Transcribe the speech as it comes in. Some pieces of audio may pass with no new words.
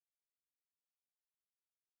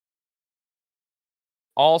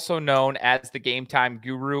also known as the Game Time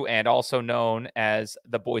Guru and also known as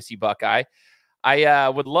the Boise Buckeye. I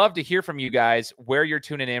would love to hear from you guys where you're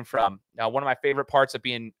tuning in from. Now, one of my favorite parts of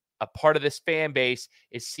being a part of this fan base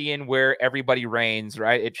is seeing where everybody reigns,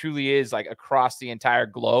 right? It truly is like across the entire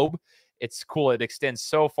globe. It's cool. It extends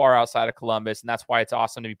so far outside of Columbus, and that's why it's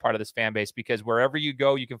awesome to be part of this fan base, because wherever you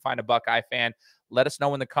go, you can find a Buckeye fan. Let us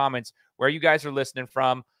know in the comments where you guys are listening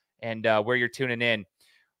from and where you're tuning in.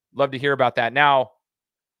 Love to hear about that. Now,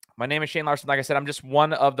 my name is Shane Larson. Like I said, I'm just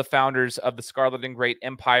one of the founders of the Scarlet and Great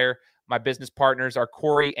Empire. My business partners are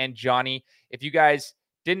Corey and Johnny. If you guys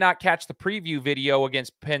did not catch the preview video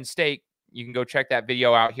against Penn State, you can go check that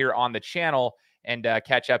video out here on the channel and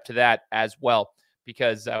catch up to that as well,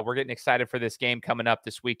 because we're getting excited for this game coming up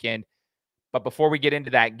this weekend. But before we get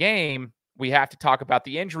into that game, we have to talk about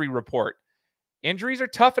the injury report. Injuries are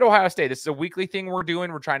tough at Ohio State. This is a weekly thing we're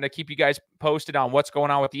doing. We're trying to keep you guys posted on what's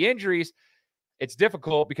going on with the injuries. It's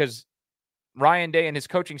difficult because Ryan Day and his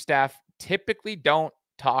coaching staff typically don't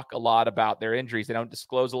talk a lot about their injuries. They don't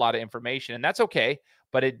disclose a lot of information, and that's okay,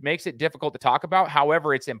 but it makes it difficult to talk about.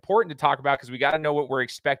 However, it's important to talk about because we got to know what we're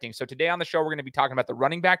expecting. So today on the show, we're going to be talking about the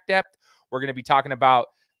running back depth. We're going to be talking about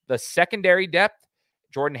the secondary depth.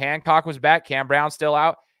 Jordan Hancock was back. Cam Brown's still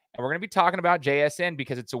out. And we're going to be talking about JSN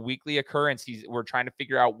because it's a weekly occurrence. We're trying to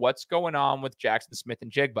figure out what's going on with Jaxon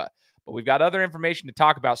Smith-Njigba. But we've got other information to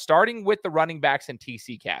talk about, starting with the running backs and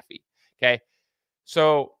TC Caffey. Okay,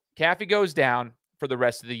 so Caffey goes down for the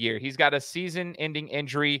rest of the year. He's got a season-ending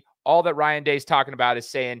injury. All that Ryan Day's talking about is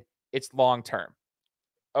saying it's long-term.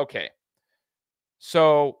 Okay,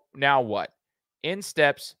 so now what? In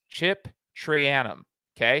steps Chip Trayanum.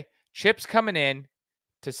 Okay, Chip's coming in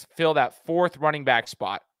to fill that fourth running back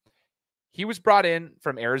spot. He was brought in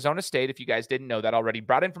from Arizona State, if you guys didn't know that already.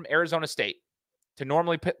 Brought in from Arizona State to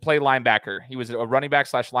normally play linebacker. He was a running back /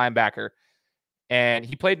 linebacker. And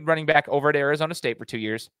he played running back over at Arizona State for 2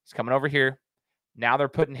 years. He's coming over here. Now they're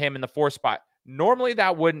putting him in the fourth spot. Normally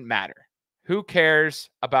that wouldn't matter. Who cares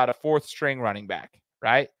about a fourth string running back,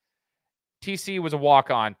 right? TC was a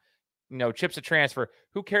walk-on. You know, Chip's a transfer.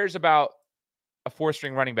 Who cares about a fourth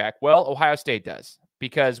string running back? Well, Ohio State does,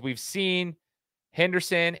 because we've seen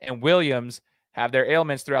Henderson and Williams have their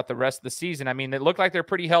ailments throughout the rest of the season. I mean, they look like they're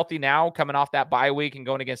pretty healthy now coming off that bye week and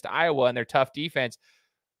going against Iowa and their tough defense.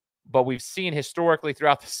 But we've seen historically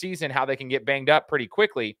throughout the season how they can get banged up pretty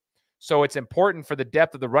quickly. So it's important for the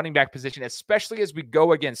depth of the running back position, especially as we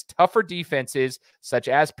go against tougher defenses such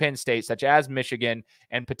as Penn State, such as Michigan,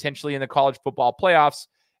 and potentially in the college football playoffs.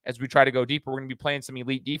 As we try to go deeper, we're going to be playing some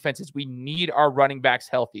elite defenses. We need our running backs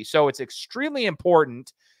healthy. So it's extremely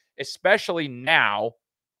important, especially now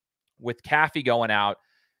with Caffey going out,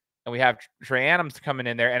 and we have Trayanum coming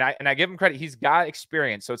in there. And I give him credit. He's got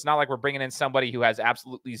experience. So it's not like we're bringing in somebody who has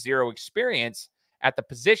absolutely zero experience at the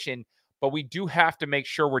position, but we do have to make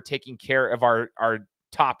sure we're taking care of our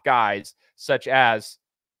top guys, such as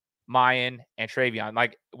Miyan and TreVeyon.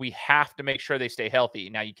 Like, we have to make sure they stay healthy.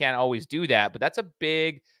 Now, you can't always do that, but that's a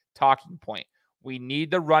big talking point. We need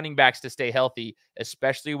the running backs to stay healthy,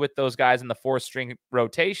 especially with those guys in the fourth string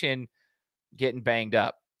rotation getting banged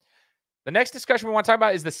up. The next discussion we want to talk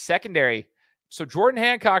about is the secondary. So Jordan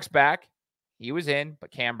Hancock's back. He was in,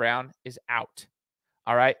 but Cam Brown is out.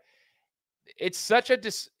 All right. It's such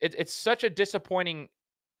a disappointing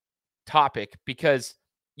topic, because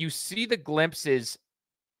you see the glimpses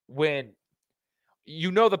when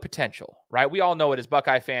you know the potential, right? We all know it as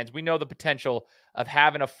Buckeye fans. We know the potential of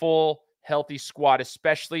having a full, healthy squad,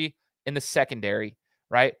 especially in the secondary,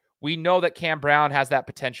 right? We know that Cam Brown has that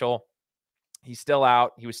potential. He's still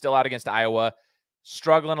out. He was still out against Iowa,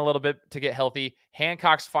 struggling a little bit to get healthy.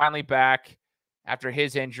 Hancock's finally back after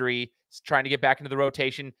his injury, trying to get back into the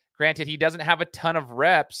rotation. Granted, he doesn't have a ton of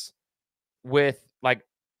reps with, like,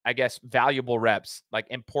 I guess, valuable reps, like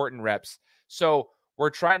important reps. So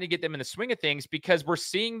we're trying to get them in the swing of things, because we're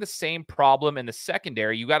seeing the same problem in the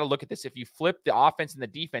secondary. You got to look at this. If you flip the offense and the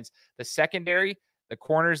defense, the secondary, the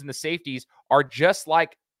corners and the safeties are just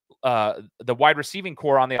like the wide receiving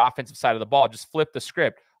core on the offensive side of the ball. Just flip the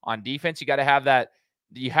script. On defense, you got to have that.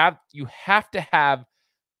 You have to have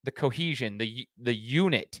the cohesion, the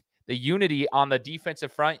unity on the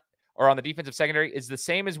defensive front or on the defensive secondary is the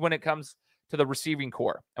same as when it comes to the receiving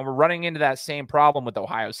core. And we're running into that same problem with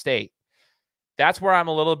Ohio State. That's where I'm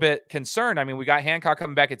a little bit concerned. I mean, we got Hancock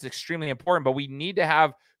coming back. It's extremely important, but we need to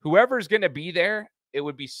have whoever's going to be there. It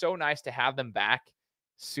would be so nice to have them back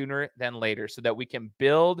sooner than later so that we can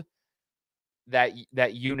build that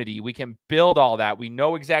unity. We can build all that. We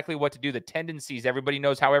know exactly what to do, the tendencies. Everybody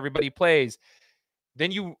knows how everybody plays.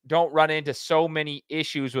 then you don't run into so many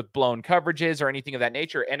issues with blown coverages or anything of that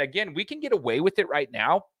nature. And again, we can get away with it right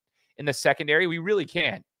now in the secondary. We really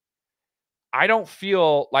can. I don't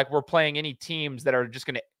feel like we're playing any teams that are just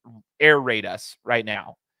going to air raid us right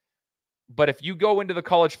now. But if you go into the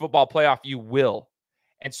college football playoff, you will.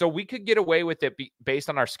 And so we could get away with it based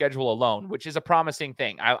on our schedule alone, which is a promising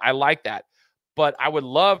thing. I like that. But I would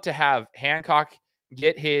love to have Hancock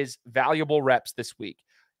get his valuable reps this week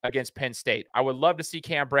against Penn State. I would love to see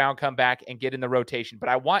Cam Brown come back and get in the rotation. But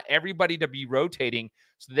I want everybody to be rotating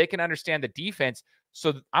so they can understand the defense.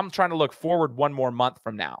 So I'm trying to look forward one more month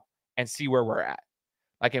from now and see where we're at.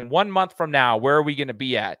 Like in 1 month from now, where are we going to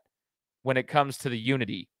be at when it comes to the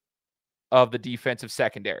unity of the defensive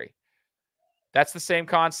secondary? That's the same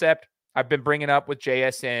concept I've been bringing up with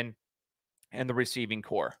JSN and the receiving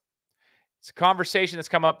core. It's a conversation that's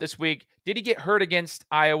come up this week. Did he get hurt against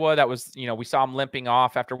Iowa? That was, we saw him limping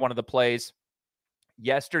off after one of the plays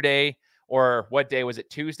yesterday, or what day was it?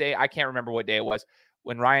 Tuesday? I can't remember what day it was.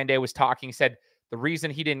 When Ryan Day was talking, he said the reason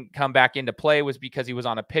he didn't come back into play was because he was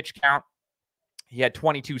on a pitch count. He had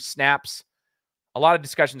 22 snaps. A lot of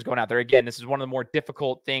discussions going out there. Again, this is one of the more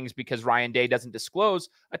difficult things because Ryan Day doesn't disclose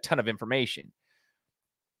a ton of information.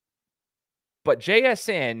 But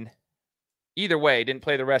JSN, either way, didn't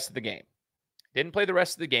play the rest of the game. Didn't play the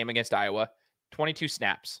rest of the game against Iowa. 22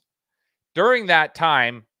 snaps. During that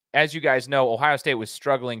time, as you guys know, Ohio State was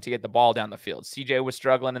struggling to get the ball down the field. CJ was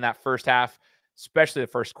struggling in that first half, especially the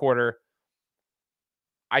first quarter.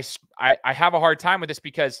 I have a hard time with this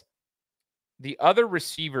because the other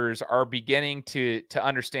receivers are beginning to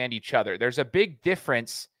understand each other. There's a big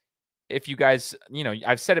difference. If you guys,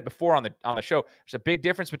 I've said it before on the show, there's a big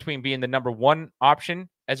difference between being the number one option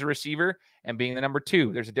as a receiver and being the number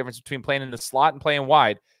two. There's a difference between playing in the slot and playing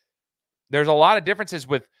wide. There's a lot of differences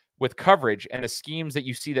with coverage and the schemes that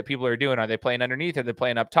you see that people are doing. Are they playing underneath? Are they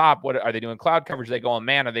playing up top? What are they doing? Cloud coverage? Are they going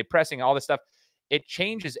man? Are they pressing? All this stuff. It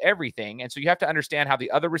changes everything. And so you have to understand how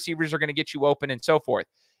the other receivers are going to get you open and so forth.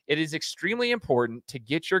 It is extremely important to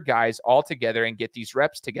get your guys all together and get these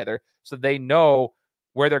reps together so they know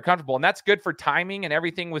where they're comfortable. And that's good for timing and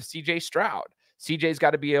everything with CJ Stroud. CJ's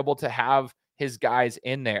got to be able to have his guys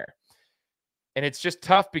in there. And it's just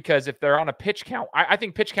tough because if they're on a pitch count, I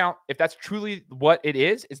think pitch count, if that's truly what it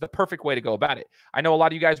is the perfect way to go about it. I know a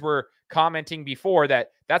lot of you guys were commenting before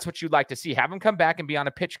that that's what you'd like to see. Have him come back and be on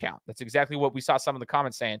a pitch count. That's exactly what we saw some of the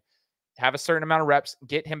comments saying. Have a certain amount of reps,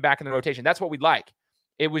 get him back in the rotation. That's what we'd like.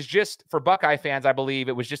 It was just, for Buckeye fans, I believe,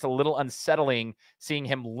 it was just a little unsettling seeing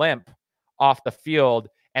him limp off the field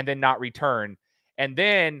and then not return. And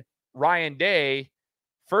then Ryan Day,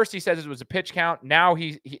 first he says it was a pitch count. Now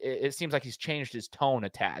it seems like he's changed his tone a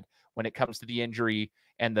tad when it comes to the injury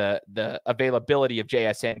and the availability of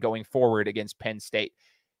JSN going forward against Penn State.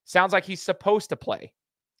 Sounds like he's supposed to play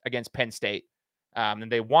against Penn State,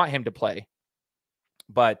 and they want him to play.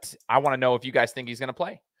 But I want to know if you guys think he's going to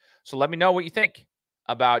play. So let me know what you think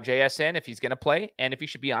about JSN, if he's going to play, and if he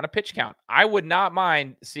should be on a pitch count. I would not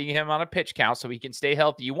mind seeing him on a pitch count so he can stay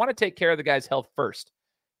healthy. You want to take care of the guy's health first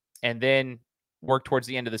and then work towards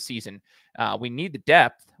the end of the season. We need the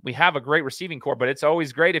depth. We have a great receiving core, but it's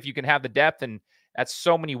always great if you can have the depth, and that's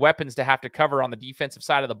so many weapons to have to cover on the defensive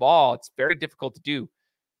side of the ball. It's very difficult to do.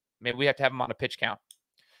 Maybe we have to have him on a pitch count.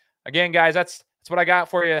 Again, guys, that's what I got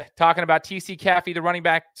for you. Talking about TC Caffey, the running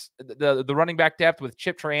back, the running back depth with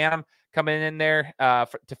Chip Trayanum coming in there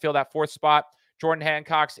to fill that fourth spot. Jordan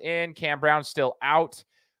Hancock's in. Cam Brown's still out.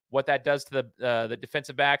 What that does to the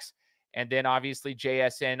defensive backs. And then obviously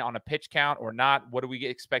JSN on a pitch count or not. What do we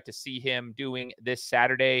expect to see him doing this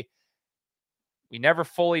Saturday? We never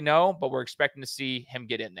fully know, but we're expecting to see him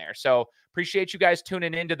get in there. So appreciate you guys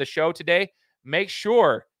tuning into the show today. Make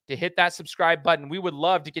sure to hit that subscribe button. We would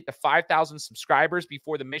love to get to 5,000 subscribers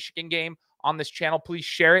before the Michigan game on this channel. Please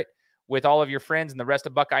share it with all of your friends and the rest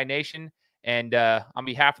of Buckeye Nation. And on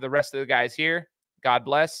behalf of the rest of the guys here, God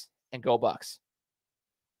bless and go Bucks.